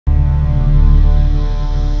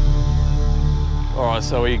All right,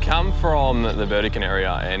 so we come from the Burdekin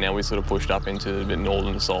area and now we sort of pushed up into the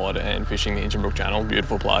northern side and fishing the Hinchinbrook Channel.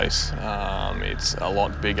 Beautiful place. It's a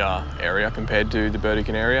lot bigger area compared to the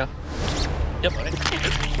Burdekin area. Yep.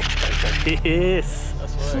 Yes.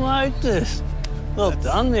 Smoked this. Well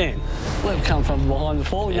done, then. We've come from behind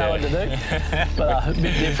before, we know what to do. But a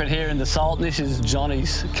bit different here in the Salt. This is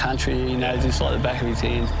Johnny's country. He knows this like the back of his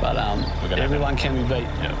hands, but everyone can be beat.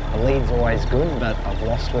 Yep. The lead's always good, but I've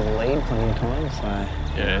lost with the lead plenty of times, so...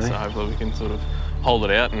 Yeah, so hopefully we can sort of hold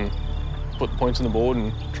it out and put points on the board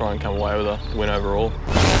and try and come away with a win overall.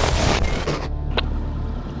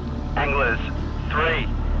 Anglers, 3,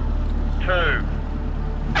 2.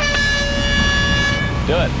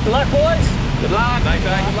 Do it. Good luck, boys. Good luck. Thanks,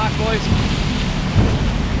 mate. Good luck, boys.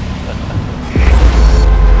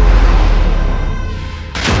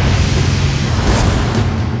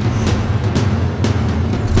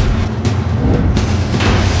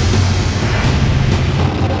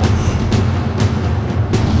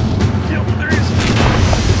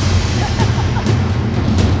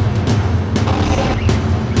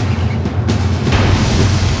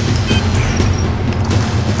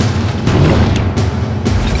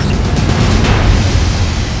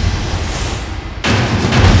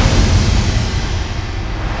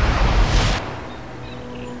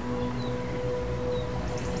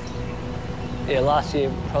 Yeah, last year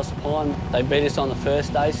across the pond, they beat us on the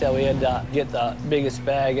first day, so we had to get the biggest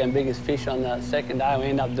bag and biggest fish on the second day. We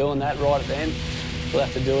ended up doing that right at the end. We'll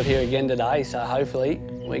have to do it here again today, so hopefully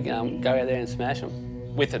we can go out there and smash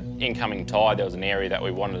them. With the incoming tide, there was an area that we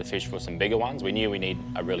wanted to fish for some bigger ones. We knew we need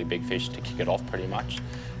a really big fish to kick it off pretty much.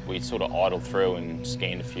 We sort of idled through and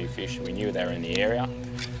scanned a few fish. We knew they were in the area.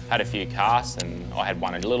 Had a few casts, and I had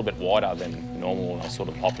one a little bit wider than normal, and I was sort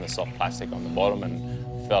of hopping the soft plastic on the bottom and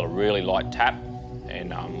felt a really light tap,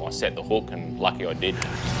 and I set the hook, and lucky I did.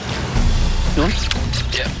 Good?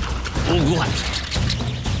 Yeah. Oh, good.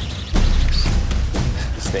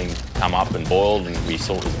 This thing come up and boiled, and we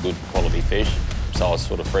saw it was a good quality fish. So I was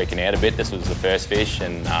sort of freaking out a bit. This was the first fish,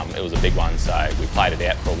 and it was a big one, so we played it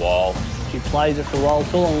out for a while. She plays it for a while.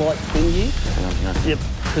 It's all on light spin gear. Yep,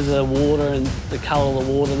 because of the water and the colour of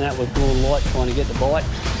the water and that, we're all light trying to get the bite.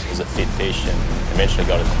 It was a fit fish, and eventually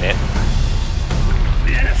got it to net.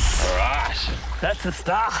 Yes! All right. That's the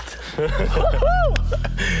start.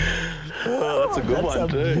 Oh, that's a good one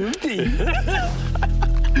too.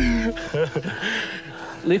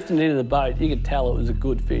 Lifting into the boat, you could tell it was a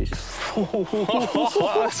good fish.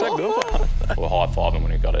 That's a good one. We were high-fiving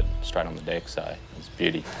when we got it straight on the deck, so it was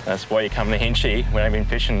beauty. That's why you come to Hinchy when I've been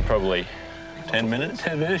fishing probably 10 minutes.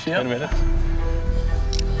 10 minutes, yeah. 10 minutes.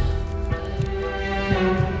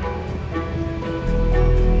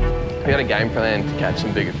 We had a game plan to catch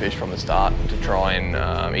some bigger fish from the start to try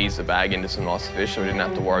and ease the bag into some nicer fish so we didn't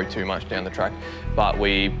have to worry too much down the track. But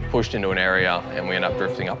we pushed into an area and we ended up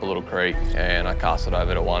drifting up a little creek, and I cast it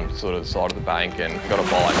over to one sort of side of the bank and got a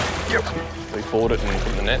bite. Yep. So we fought it and put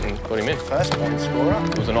it in the net and got him in. First point scorer.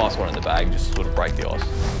 It was a nice one in the bag, just to sort of break the ice.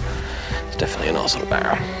 It's definitely a nice little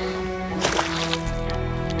barra.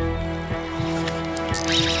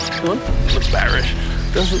 Good? Looks barrish.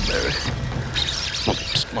 Does look bearish.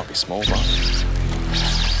 Might be small, but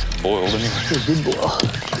boiled anyway. It's a good boil.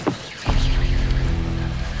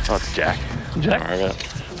 Oh, it's Jack. Jack? Don't worry about it.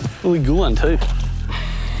 Really good one too.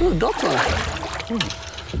 Little dots on it.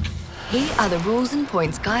 Here are the rules and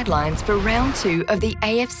points guidelines for round 2 of the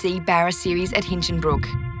AFC Barra series at Hinchinbrook.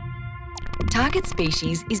 Target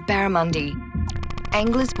species is barramundi.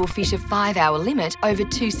 Anglers will fish a 5-hour limit over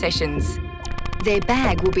 2 sessions. Their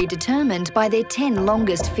bag will be determined by their 10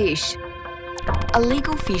 longest fish. A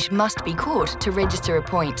legal fish must be caught to register a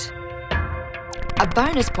point. A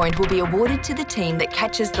bonus point will be awarded to the team that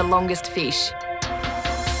catches the longest fish.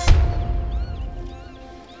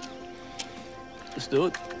 Let's do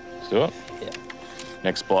it. Let's do it. Yeah.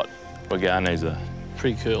 Next spot we're going is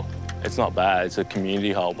Pretty cool. it's not bad, it's a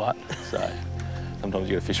community hole, but so sometimes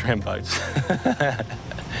you gotta fish around boats.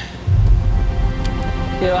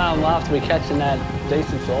 Yeah, after we catching that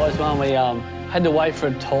decent size one, we had to wait for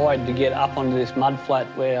a tide to get up onto this mud flat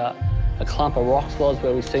where a clump of rocks was,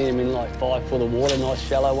 where we seen them in like 5 foot of water, nice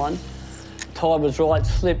shallow one. Tide was right,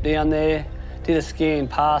 slipped down there, did a scan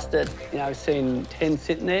past it, you know, seen 10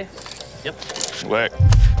 sitting there. Yep. Work.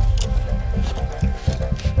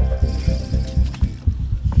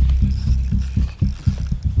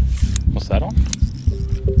 What's that on?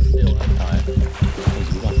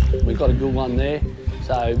 We got a good one there,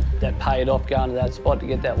 so that paid off going to that spot to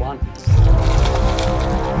get that one.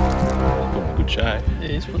 Putting a good show. Yeah,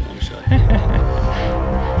 he's putting on a show.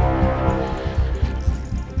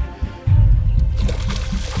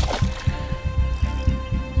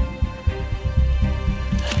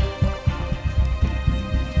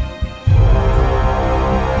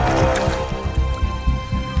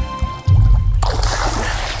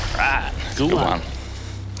 Good one.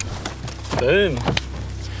 Boom.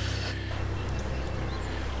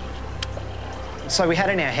 So we had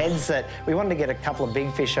in our heads that we wanted to get a couple of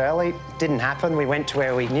big fish early. Didn't happen. We went to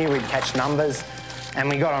where we knew we'd catch numbers, and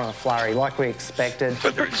we got on a flurry like we expected.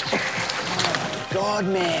 Oh my God,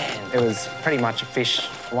 man. It was pretty much a fish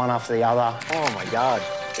one after the other. Oh my God.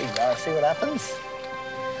 Big Barra, see what happens?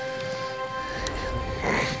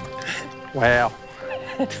 Wow.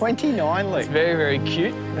 29, Luke. It's very, very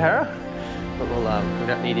cute, Barra. But we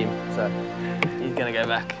don't need him, so he's going to go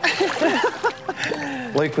back.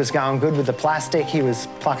 Luke was going good with the plastic. He was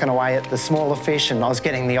plucking away at the smaller fish, and I was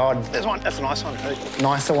getting the odd, there's one, that's a nice one too,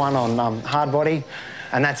 nicer one on hard body.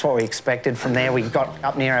 And that's what we expected. From there, we got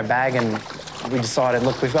up near our bag and we decided,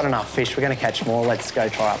 look, we've got enough fish, we're going to catch more, let's go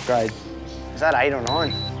try upgrade. Is that 8 or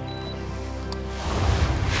 9?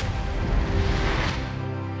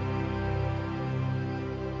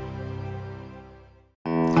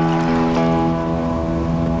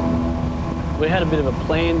 We had a bit of a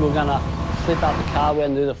plan. We were going to slip up the carway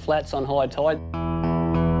and do the flats on high tide.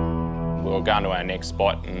 We were going to our next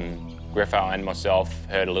spot, and Griffo and myself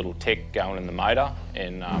heard a little tick going in the motor,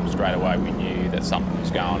 and straight away we knew that something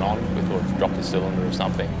was going on. We thought it dropped the cylinder or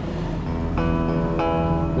something.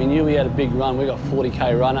 We knew we had a big run. We got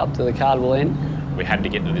 40k run up to the Cardwell end. We had to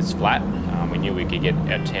get to this flat. We knew we could get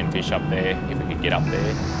our 10 fish up there if we could get up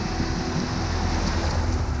there.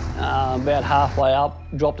 About halfway up,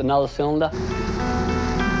 dropped another cylinder.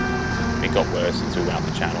 It got worse as we went up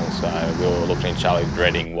the channel, so we were looking at each other,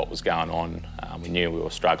 dreading what was going on. We knew we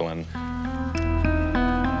were struggling.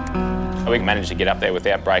 We managed to get up there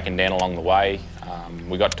without breaking down along the way.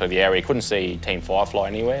 We got to the area, couldn't see Team Firefly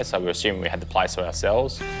anywhere, so we were assuming we had the place for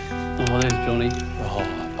ourselves. Oh, there's Johnny. Oh,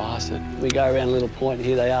 bastard. We go around a little point,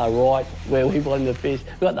 here they are, right where we wanted to fish.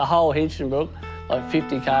 We've got the whole Hinchinbrook, like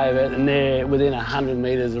 50k of it, and they're within 100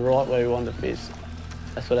 metres of right where we wanted to fish.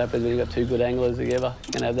 That's what happens when you've got two good anglers together.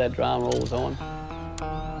 You can have that drama all the time.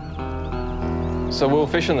 So we were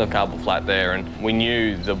fishing the Cardwell Flat there, and we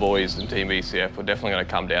knew the boys in Team BCF were definitely going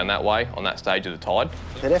to come down that way on that stage of the tide.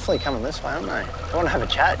 They're definitely coming this way, aren't they? They want to have a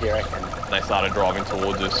chat, do you reckon? They started driving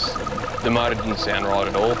towards us. The motor didn't sound right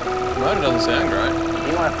at all. The motor doesn't sound great.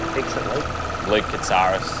 You might have to fix it, Luke.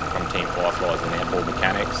 Katsoras from Team Firefly is an airport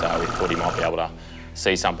mechanic, so we thought he might be able to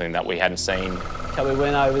see something that we hadn't seen. So we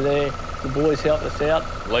went over there, the boys helped us out.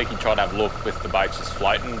 Leakey tried to have a look with the boats just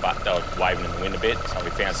floating, but they were waving in the wind a bit, so we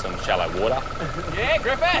found some shallow water. Yeah,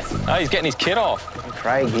 Griffiths! Oh, he's getting his kit off.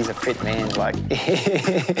 Craig, he's a fit man, like,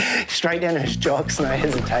 straight down to his jocks, no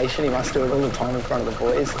hesitation. He must do it all the time in front of the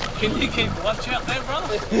boys. Can you keep watch out there,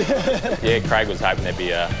 brother? Yeah, Craig was hoping there'd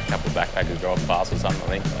be a couple of backpackers driving past or something,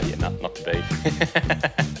 I think. Oh, yeah, not to be.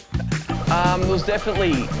 It was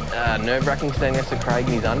definitely nerve-wracking standing next to Craig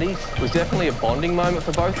in his undies. It was definitely a bonding moment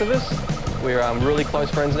for both of us. We're really close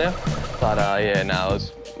friends now. But yeah, no,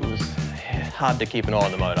 it was hard to keep an eye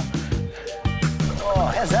on the motor. Oh,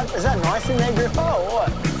 how's that? Is that nice in there, Griffo, or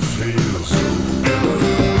what?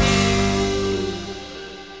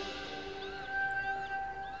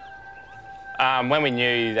 When we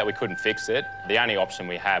knew that we couldn't fix it, the only option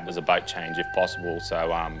we had was a boat change if possible.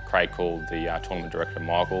 So Craig called the tournament director,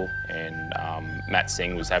 Michael, and Matt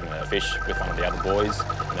Singh was having a fish with one of the other boys,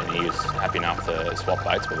 and then he was happy enough to swap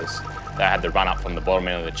boats with us. They had to run up from the bottom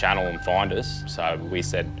end of the channel and find us, so we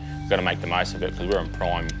said, we've got to make the most of it because we were in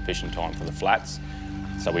prime fishing time for the flats.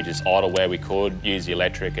 So we just idled where we could, use the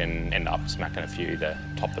electric, and end up smacking a few to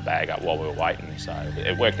top the bag up while we were waiting. So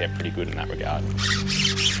it worked out pretty good in that regard.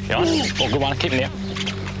 Oh, good one. Keep him down.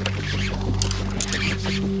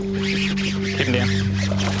 Keep him down.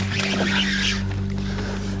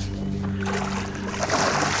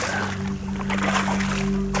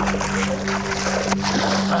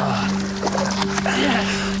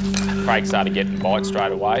 Craig started getting bites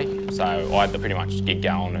straight away, so I had to pretty much get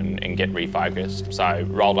going and get refocused. So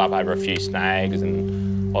rolled up over a few snags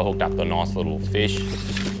and I hooked up a nice little fish.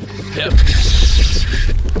 Yep.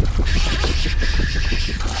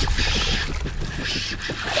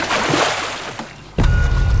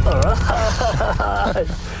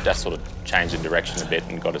 Just sort of changed the direction a bit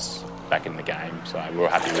and got us back in the game, so we were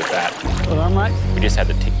happy with that. Well done, mate. We just had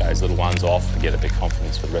to tick those little ones off to get a bit of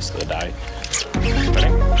confidence for the rest of the day. Ready?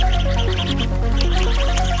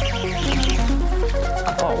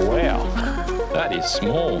 Oh, wow. That is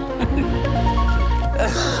small.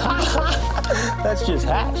 That's just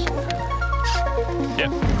hatch.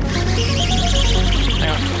 Yep. Hang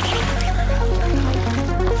on.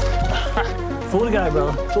 4 to go,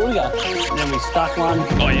 brother. 4 to go. And then we stuck one.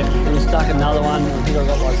 Oh, yeah. Then we stuck another one. I think I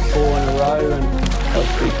got like 4 in a row, and that was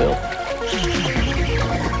pretty cool.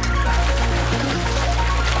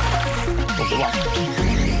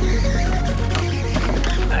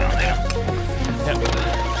 Hang on. Yep.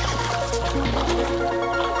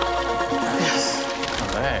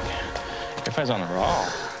 Not bad. Griffiths on the roll.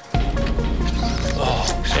 Oh,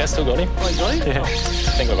 yeah, still got him. Oh, you got him? Yeah. I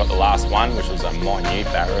think I got the last one, which was a minute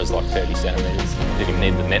Barra, it was like 30 centimetres. Didn't even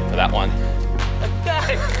need the net for that one.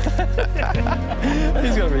 Okay.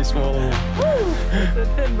 He's got to be smaller. Woo! That's a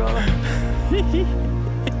 10, brother.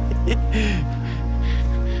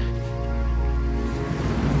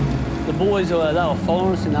 The boys, they were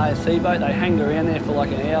following us in the AFC boat. They hanged around there for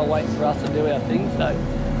like an hour waiting for us to do our thing. So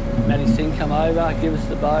Matty Singh come over, give us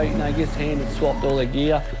the boat, give us a hand and swapped all their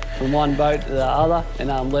gear from one boat to the other and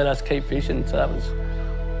let us keep fishing. So that was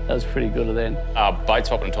pretty good of them. Boat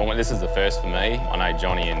swapping tournament, this is the first for me. I know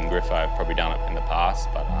Johnny and Griffo have probably done it in the past,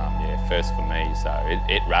 but yeah, first for me. So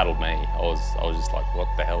it rattled me. I was just like, what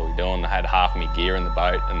the hell are we doing? I had half my gear in the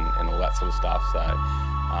boat and all that sort of stuff. So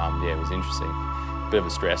yeah, it was interesting. Bit of a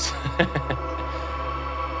stress.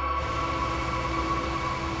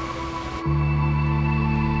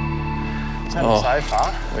 So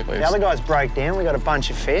far. The other guys broke down. We got a bunch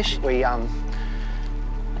of fish. We kind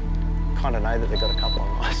of know that they've got a couple of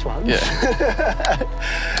nice ones. Yeah.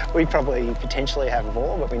 We probably potentially have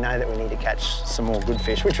more, but we know that we need to catch some more good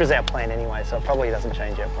fish, which was our plan anyway, so it probably doesn't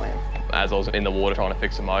change our plan. As I was in the water trying to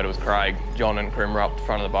fix the motor with Craig, John and Karim were up the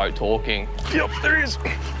front of the boat talking. Yep, there he is.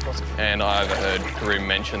 And I overheard Karim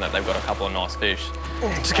mention that they've got a couple of nice fish.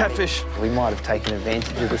 It's a catfish. We might have taken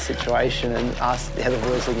advantage of the situation and asked how the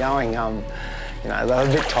boys are going. You know, they were a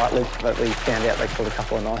bit tight-lipped, but we found out they caught a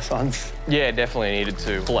couple of nice ones. Yeah, definitely needed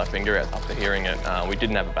to pull our finger out after hearing it. We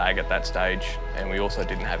didn't have a bag at that stage, and we also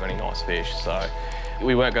didn't have any nice fish, so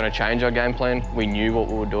we weren't going to change our game plan. We knew what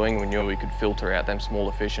we were doing. We knew we could filter out them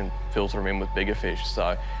smaller fish and filter them in with bigger fish.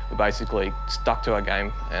 So we basically stuck to our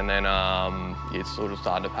game, and then it sort of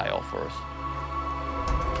started to pay off for us.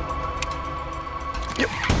 Yep.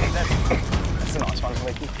 That's a nice one,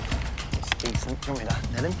 Leaky. It's decent. Do you want me to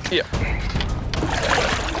net him? Yeah.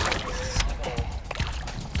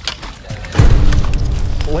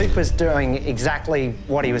 Luke was doing exactly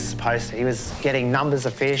what he was supposed to. He was getting numbers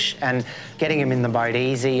of fish and getting him in the boat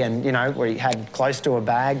easy, and you know, we had close to a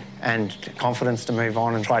bag and confidence to move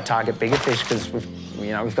on and try to target bigger fish because we've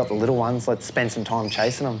got the little ones. Let's spend some time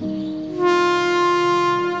chasing them.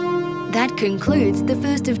 That concludes the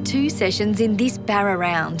first of 2 sessions in this Barra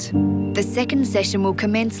round. The second session will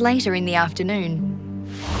commence later in the afternoon.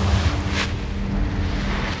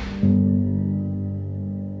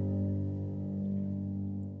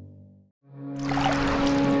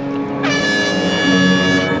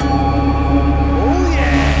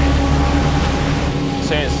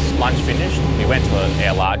 Lunch finished, we went to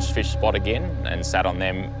our large fish spot again and sat on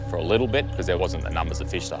them for a little bit because there wasn't the numbers of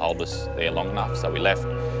fish to hold us there long enough. So we left,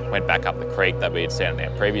 went back up the creek that we had sat on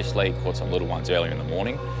there previously, caught some little ones earlier in the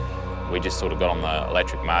morning. We just sort of got on the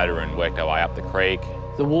electric motor and worked our way up the creek.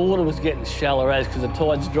 The water was getting shallower because the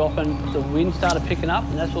tide's dropping. The wind started picking up,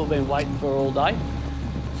 and that's what we've been waiting for all day.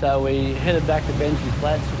 So we headed back to Benji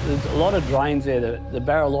Flats. There's a lot of drains there. The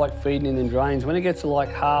Barra like feeding in drains. When it gets to like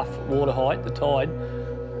half water height, the tide,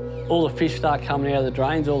 all the fish start coming out of the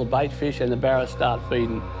drains, all the bait fish, and the Barra start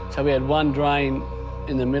feeding. So we had one drain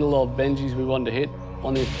in the middle of Benji's we wanted to hit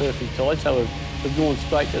on this perfect tide, so we've gone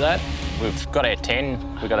straight to that. We've got our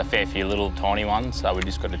 10, we've got a fair few little tiny ones, so we've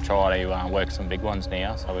just got to try to work some big ones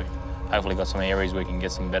now. So we've hopefully got some areas we can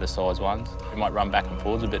get some better sized ones. We might run back and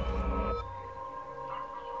forwards a bit.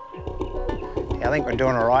 Yeah, I think we're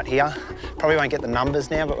doing all right here. Probably won't get the numbers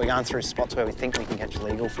now, but we're going through spots where we think we can catch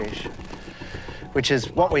legal fish, which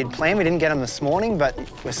is what we'd planned. We didn't get them this morning, but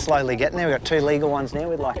we're slowly getting there. We've got 2 legal ones now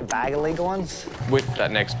with like a bag of legal ones. With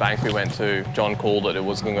that next bank we went to, John called it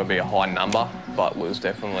wasn't going to be a high number, but was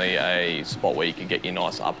definitely a spot where you could get your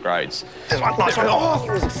nice upgrades. There's one nice one. Oh,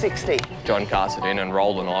 it was a 60. John cast it in and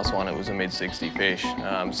rolled a nice one. It was a mid-60 fish.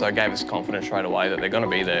 So it gave us confidence straight away that they're going to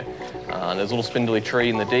be there. There's a little spindly tree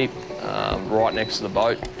in the deep right next to the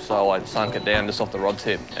boat, so I sunk it down just off the rod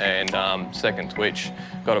tip and second twitch,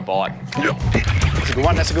 got a bite. That's a good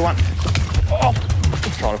one, that's a good one. Oh.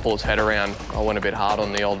 Trying to pull his head around, I went a bit hard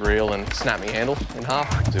on the old reel and snapped my handle in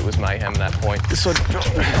half. It was mayhem at that point. This one.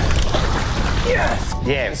 Yes!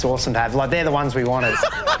 Yeah, it's awesome to have. Like, they're the ones we wanted.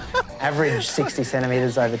 Average 60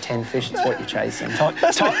 centimetres over 10 fish, it's what you're chasing.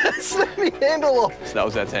 Snap my handle off. So that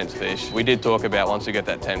was our 10th fish. We did talk about once you get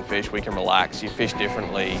that 10 fish, we can relax. You fish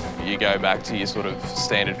differently. You go back to your sort of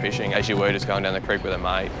standard fishing as you were just going down the creek with a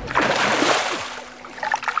mate.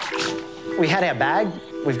 We had our bag.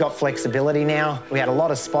 We've got flexibility now. We had a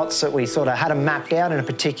lot of spots that we sort of had them mapped out in a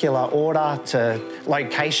particular order to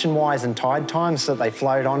location-wise and tide times so that they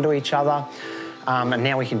flowed onto each other. And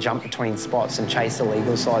now we can jump between spots and chase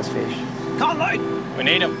illegal-sized fish. Come on, Luke! We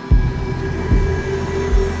need them.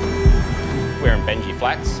 We're in Benji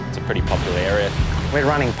Flats. It's a pretty popular area. We're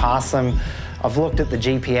running past them. I've looked at the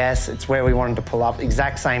GPS. It's where we wanted to pull up.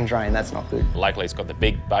 Exact same drain. That's not good. Locally, it's got the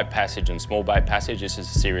big boat passage and small boat passage. This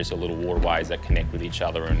is a series of little waterways that connect with each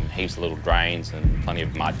other and heaps of little drains and plenty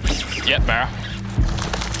of mud. Yep, Barra.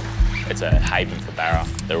 It's a haven for Barra.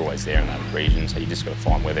 They're always there in that region, so you just got to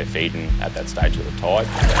find where they're feeding at that stage of the tide.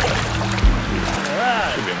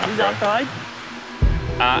 Right. Should be enough Is that for 'em. right?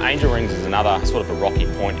 Angel Rings is another sort of a rocky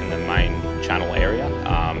point in the main channel area.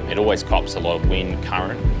 It always cops a lot of wind,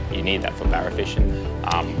 current. You need that for barra fishing.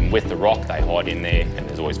 With the rock, they hide in there, and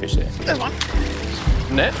there's always fish there. There's one.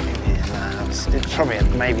 Net? Yeah, it's probably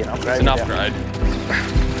maybe an upgrade. It's an upgrade.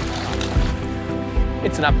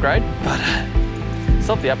 It's an upgrade, but it's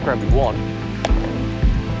not the upgrade we want.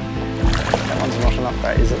 That one's not an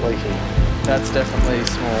upgrade, is it, Leaky? That's definitely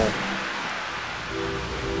small.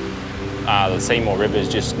 The Seymour River is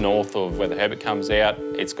just north of where the Herbert comes out.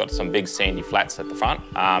 It's got some big sandy flats at the front.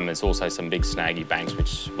 There's also some big snaggy banks,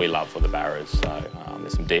 which we love for the barras. So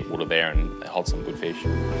there's some deep water there and they hold some good fish.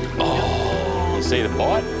 Oh, you see the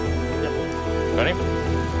bite? Yep. Got him?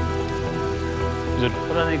 I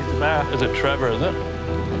don't think it's a barra. Is it Trevor, is it?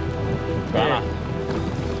 Barra.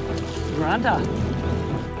 Granta.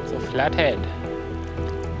 It's a flathead.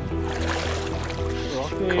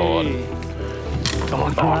 Rocky. Caught. Come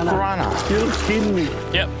on, Piranha. You're kidding me.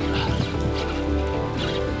 Yep.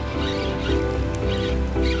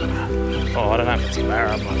 Oh, I don't know if it's a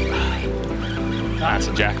barra, but that's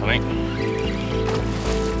a jack, I think.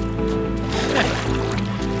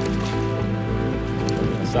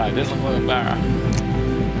 So it doesn't look like a barra.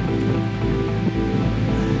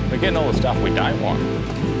 We're getting all the stuff we don't want.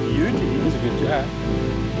 Huge. He's a good jack.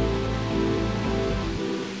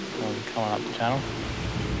 Coming up the channel.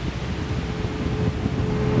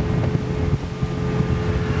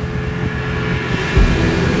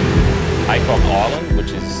 Haycock Island,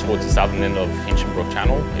 which is towards the southern end of Hinchinbrook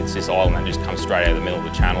Channel. It's this island that just comes straight out of the middle of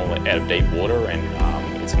the channel, out of deep water, and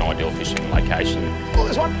it's an ideal fishing location. Oh,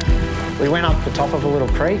 there's one. We went up the top of a little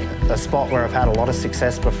creek, a spot where I've had a lot of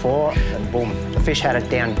success before, and boom, the fish had it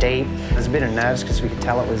down deep. There was a bit of nerves because we could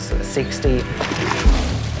tell it was a 60.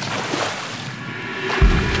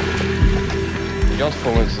 John's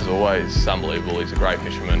performance is always unbelievable. He's a great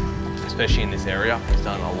fisherman, especially in this area. He's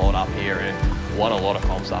done a lot up here and won a lot of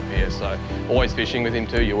comps up here. So always fishing with him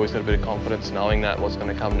too, you always got a bit of confidence knowing that what's going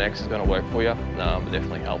to come next is going to work for you. It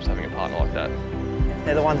definitely helps having a partner like that.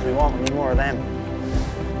 They're the ones we want. We need more of them.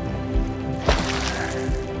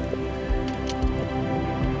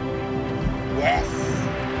 Yes.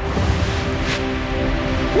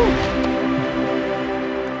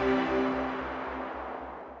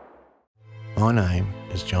 Woo. My name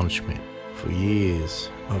is John Schmidt. For years,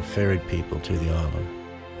 I've ferried people to the island.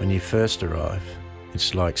 When you first arrive,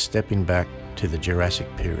 it's like stepping back to the Jurassic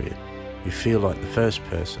period. You feel like the first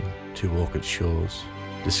person to walk its shores,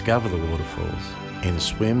 discover the waterfalls, and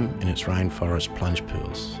swim in its rainforest plunge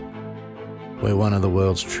pools. We're one of the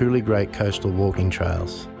world's truly great coastal walking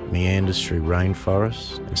trails, meanders through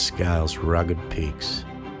rainforests and scales rugged peaks.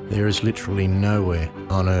 There is literally nowhere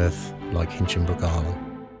on Earth like Hinchinbrook Island.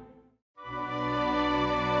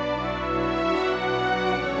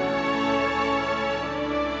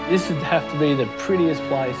 This would have to be the prettiest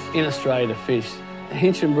place in Australia to fish.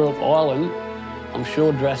 Hinchinbrook Island, I'm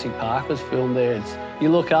sure Jurassic Park was filmed there. You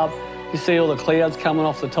look up, you see all the clouds coming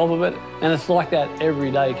off the top of it, and it's like that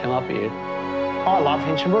every day you come up here. I love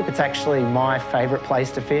Hinchinbrook. It's actually my favourite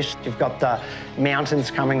place to fish. You've got the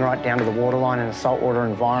mountains coming right down to the waterline in a saltwater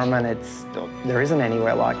environment. There isn't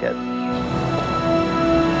anywhere like it.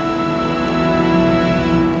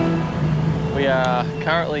 We are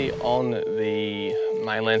currently on the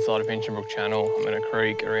mainland side of Hinchinbrook Channel. I'm in a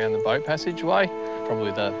creek around the boat passageway,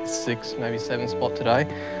 probably the 6th, maybe 7th spot today.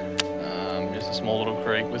 Just a small little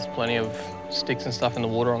creek with plenty of sticks and stuff in the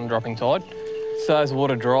water on the dropping tide. So as the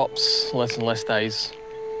water drops, less and less stays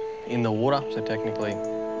in the water, so technically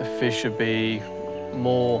the fish should be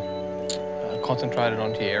more concentrated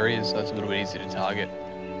onto your areas, so it's a little bit easier to target.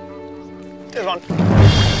 There's one.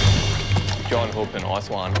 Giant hook and ice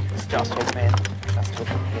one. It's just hook, man. Just hook,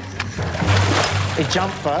 yes. It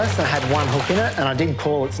jumped first and had one hook in it, and I did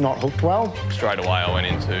call it's not hooked well. Straight away I went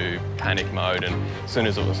into panic mode, and as soon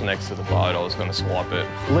as it was next to the boat, I was going to swipe it.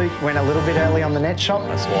 Luke went a little bit early on the net shot.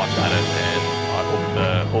 I swiped at it and I hooked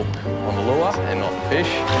the hook on the lure and not the fish.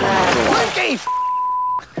 Lukey!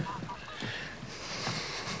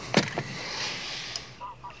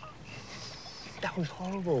 was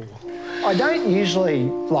horrible. I don't usually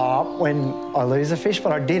blow up when I lose a fish,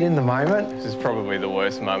 but I did in the moment. This is probably the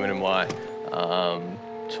worst moment in my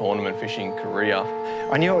tournament fishing career.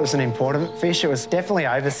 I knew it was an important fish. It was definitely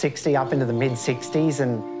over 60, up into the mid-60s,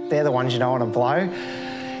 and they're the ones you don't want to blow.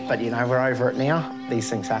 But, you know, we're over it now. These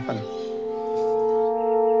things happen.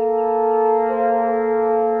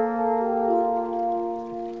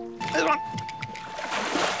 There's one.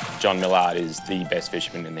 John Millard is the best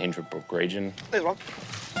fisherman in the Hinchinbrook region. There's one.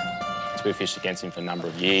 So we've fished against him for a number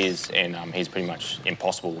of years, and he's pretty much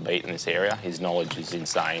impossible to beat in this area. His knowledge is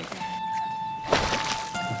insane.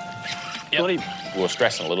 Yep. We were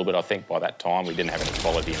stressing a little bit, I think, by that time. We didn't have any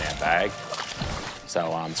quality in our bag. So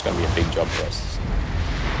it's going to be a big job for us.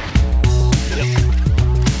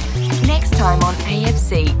 Next time on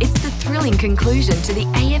AFC, it's the thrilling conclusion to the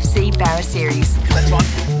AFC Barra series. That's one.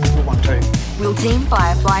 Good one too. Will Team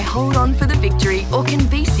Firefly hold on for the victory, or can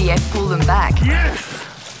BCF pull them back? Yes!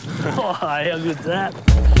 Oh, how good's that?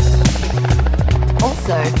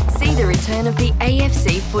 Also, see the return of the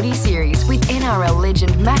AFC Footy Series with NRL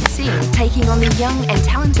legend Matt Singh taking on the young and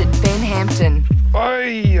talented Ben Hampton.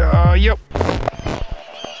 Yep.